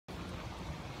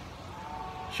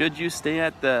Should you stay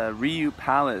at the Riu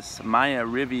Palace Maya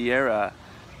Riviera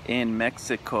in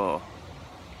Mexico?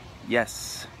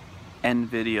 Yes, end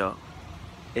video.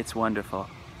 It's wonderful.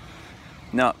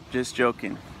 No, just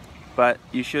joking. But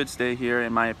you should stay here,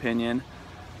 in my opinion.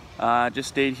 Just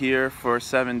stayed here for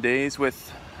 7 days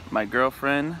with my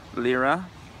girlfriend, Lyra,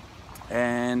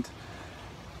 and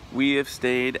we have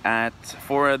stayed at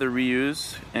 4 other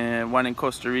Rius, and one in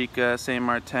Costa Rica, Saint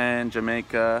Martin,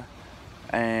 Jamaica,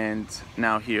 and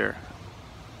now here.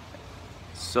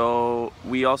 So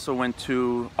we also went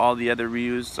to all the other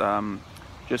Rius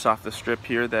just off the strip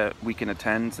here that we can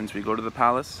attend since we go to the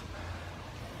palace.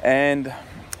 And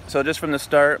so just from the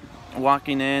start,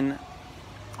 walking in,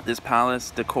 this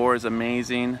palace decor is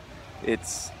amazing.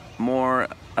 It's more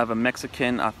of a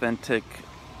Mexican authentic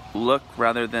look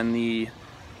rather than the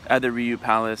other Riu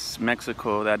Palace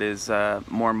Mexico that is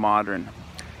more modern.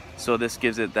 So this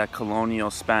gives it that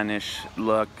colonial Spanish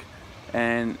look,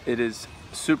 and it is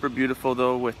super beautiful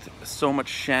though, with so much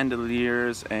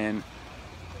chandeliers and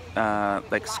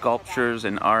like sculptures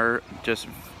and art. Just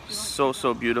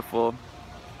so beautiful.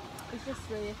 It's just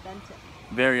really authentic.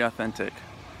 Very authentic.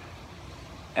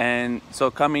 And so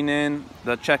coming in,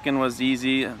 the check-in was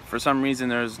easy. For some reason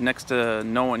there's next to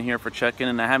no one here for check-in,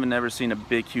 and I haven't ever seen a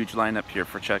big huge lineup here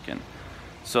for check-in.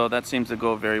 So that seems to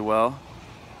go very well.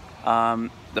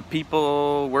 The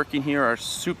people working here are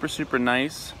super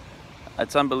nice.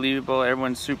 It's unbelievable.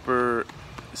 Everyone's super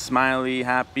smiley,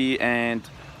 happy, and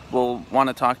will want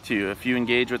to talk to you. If you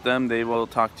engage with them, they will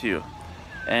talk to you.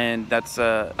 And that's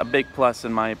a big plus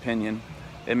in my opinion.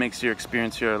 It makes your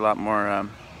experience here a lot more,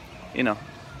 you know,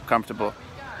 comfortable.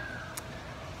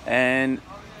 And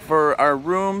for our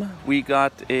room, we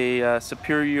got a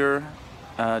superior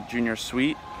junior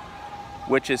suite,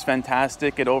 which is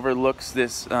fantastic. It overlooks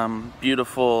this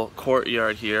beautiful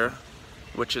courtyard here,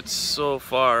 which it's so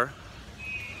far.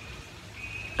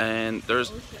 And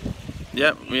there's,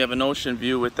 yeah, we have an ocean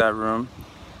view with that room.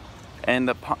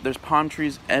 And there's palm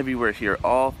trees everywhere here,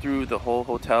 all through the whole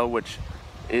hotel, which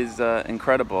is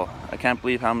incredible. I can't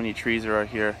believe how many trees there are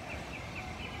here.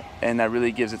 And that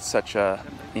really gives it such a,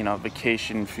 you know,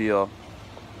 vacation feel.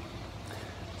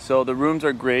 So the rooms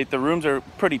are great. The rooms are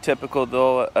pretty typical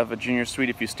though of a junior suite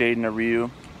if you stayed in a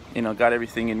Riu. You know, got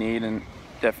everything you need, and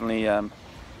definitely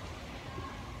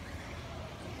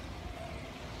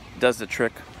does the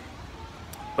trick.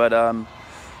 But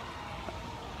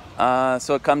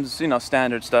so it comes, you know,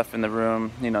 standard stuff in the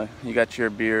room. You know, you got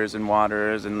your beers and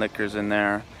waters and liquors in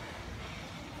there.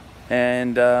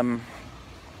 And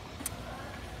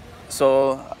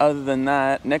so other than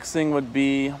that, next thing would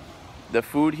be the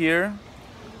food here.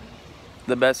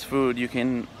 The best food you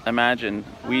can imagine.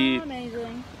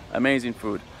 Amazing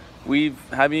food. We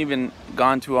haven't even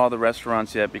gone to all the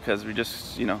restaurants yet because we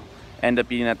just, you know, end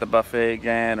up eating at the buffet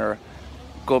again, or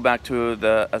go back to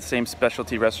the same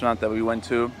specialty restaurant that we went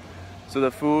to. So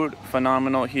the food,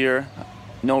 phenomenal here.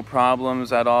 No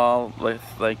problems at all with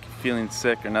like feeling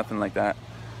sick or nothing like that.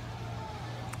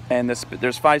 And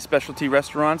there's 5 specialty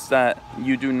restaurants that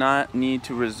you do not need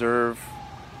to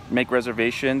make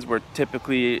reservations. Where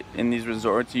typically in these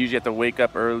resorts, you usually have to wake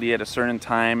up early at a certain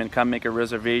time and come make a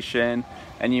reservation,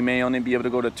 and you may only be able to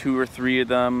go to 2 or 3 of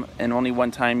them, and only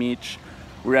one time each.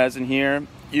 Whereas in here,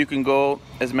 you can go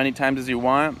as many times as you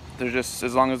want. There's just,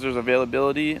 as long as there's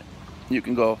availability, you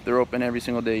can go. They're open every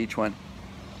single day, each one.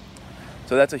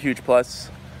 So that's a huge plus.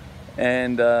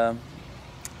 And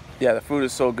yeah, the food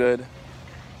is so good.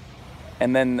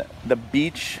 And then the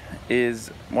beach is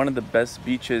one of the best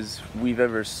beaches we've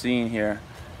ever seen here.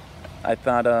 I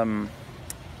thought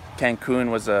Cancun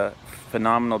was a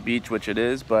phenomenal beach, which it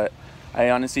is, but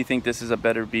I honestly think this is a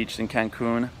better beach than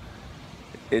Cancun.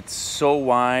 It's so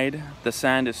wide, the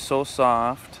sand is so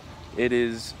soft, it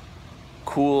is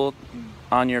cool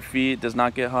on your feet, does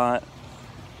not get hot,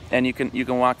 and you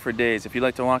can walk for days. If you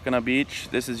like to walk on a beach,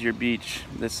 this is your beach.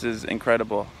 This is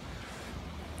incredible.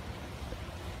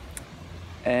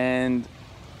 And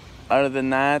other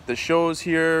than that, the shows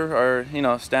here are, you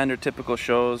know, standard typical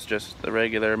shows, just the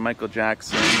regular Michael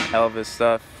Jackson, Elvis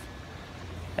stuff.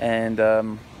 And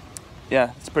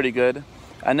yeah, it's pretty good.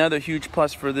 Another huge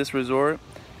plus for this resort,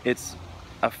 it's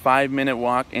a 5-minute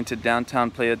walk into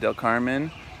downtown Playa del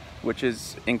Carmen, which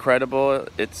is incredible.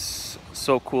 It's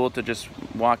so cool to just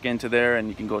walk into there, and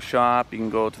you can go shop, you can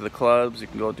go to the clubs, you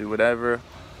can go do whatever.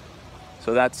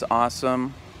 So that's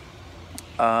awesome.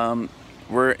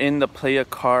 We're in the Playa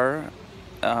Car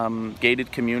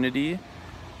gated community,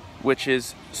 which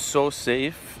is so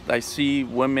safe. I see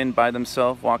women by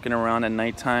themselves walking around at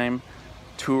nighttime,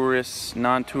 tourists,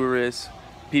 non-tourists,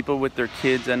 people with their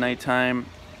kids at nighttime.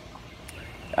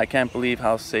 I can't believe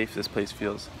how safe this place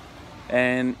feels.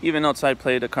 And even outside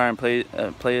Playa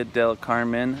del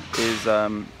Carmen is,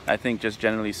 I think, just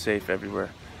generally safe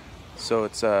everywhere. So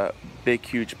it's a big,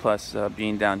 huge plus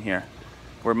being down here.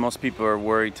 Where most people are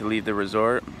worried to leave the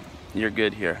resort, you're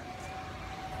good here.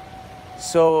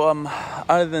 So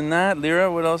other than that,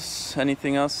 Lyra, what else?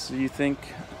 Anything else you think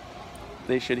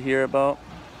they should hear about?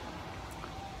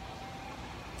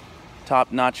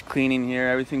 Top-notch cleaning here.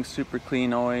 Everything's super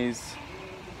clean always.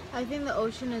 I think the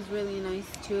ocean is really nice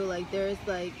too. Like there's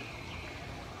like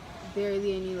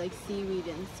barely any like seaweed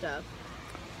and stuff.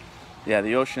 Yeah,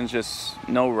 the ocean's just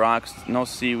no rocks, no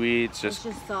seaweed. It's just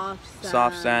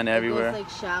soft sand everywhere. It goes like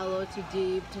shallow to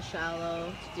deep to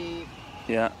shallow to deep.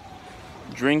 Yeah.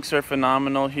 Drinks are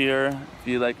phenomenal here. If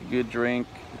you like a good drink,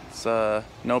 it's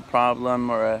no problem.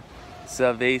 Or a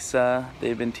cerveza.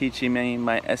 They've been teaching me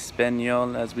my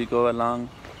Espanol as we go along.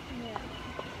 Yeah.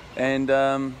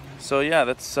 And so yeah,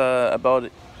 that's about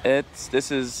it.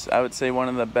 This is, I would say, one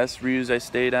of the best Rius I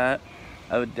stayed at.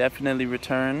 I would definitely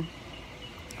return.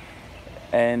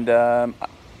 And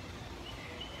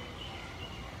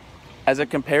as a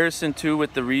comparison too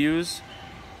with the Rius,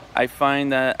 I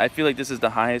find that I feel like this is the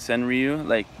highest end Riu.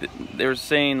 Like they were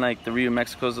saying, like the Riu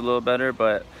Mexico is a little better,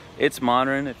 but it's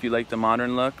modern if you like the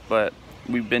modern look. But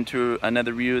we've been to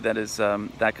another Riu that is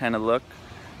that kind of look.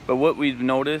 But what we've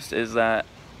noticed is that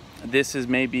this is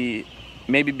maybe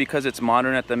because it's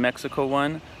modern at the Mexico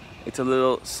one, it's a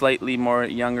little slightly more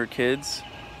younger kids.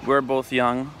 We're both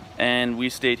young and we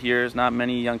stayed here. There's not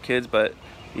many young kids, but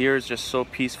here is just so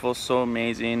peaceful, so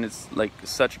amazing. It's like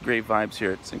such great vibes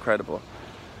here. It's incredible.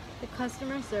 The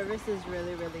customer service is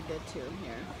really, really good too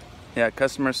here. Yeah,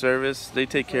 customer service, they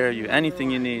take care of you.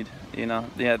 Anything you need, you know.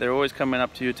 Yeah, they're always coming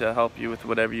up to you to help you with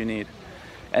whatever you need.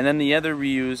 And then the other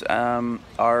Rius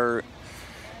are,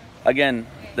 again,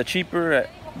 the cheaper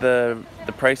the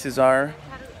prices are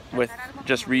with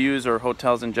just Rius or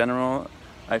hotels in general,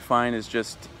 I find is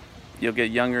just you'll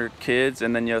get younger kids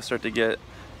and then you'll start to get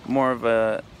more of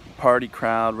a party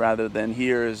crowd, rather than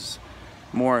here is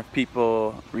more of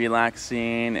people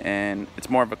relaxing, and it's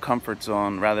more of a comfort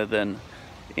zone rather than,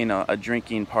 you know, a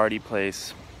drinking party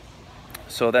place.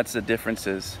 So that's the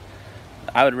differences.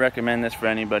 I would recommend this for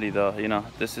anybody though. You know,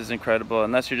 this is incredible.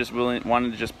 Unless you're just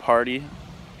wanting to just party,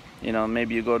 you know,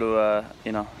 maybe you go to a,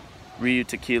 you know, Riu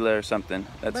Tequila or something.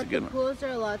 That's a good one. But the pools are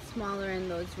a lot smaller in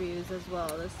those Rius as well.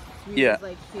 This Riu is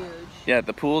like huge. Yeah,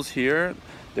 the pools here,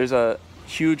 there's a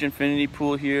huge infinity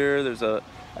pool here. There's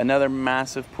another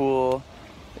massive pool.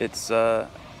 It's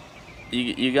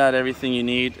you got everything you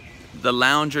need. The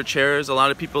lounger chairs, a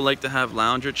lot of people like to have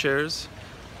lounger chairs.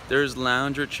 There's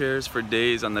lounger chairs for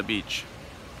days on the beach.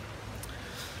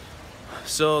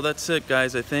 So that's it,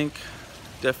 guys. I think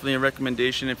definitely a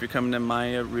recommendation if you're coming to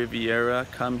Maya Riviera,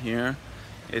 come here.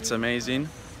 It's amazing.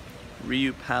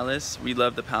 Riu Palace, we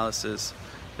love the palaces.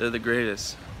 They're the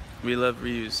greatest. We love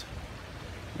Rius.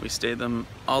 We stay them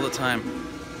all the time.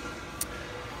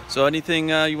 So anything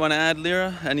you want to add,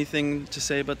 Lyra? Anything to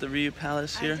say about the Riu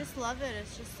Palace here? I just love it.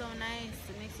 It's just so nice.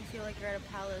 It makes you feel like you're at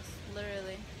a palace,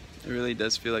 literally. It really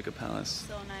does feel like a palace.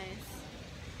 So nice.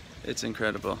 It's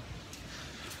incredible.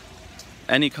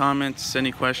 Any comments,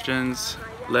 any questions,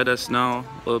 let us know.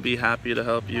 We'll be happy to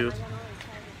help you.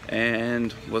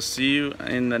 And we'll see you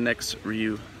in the next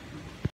Riu.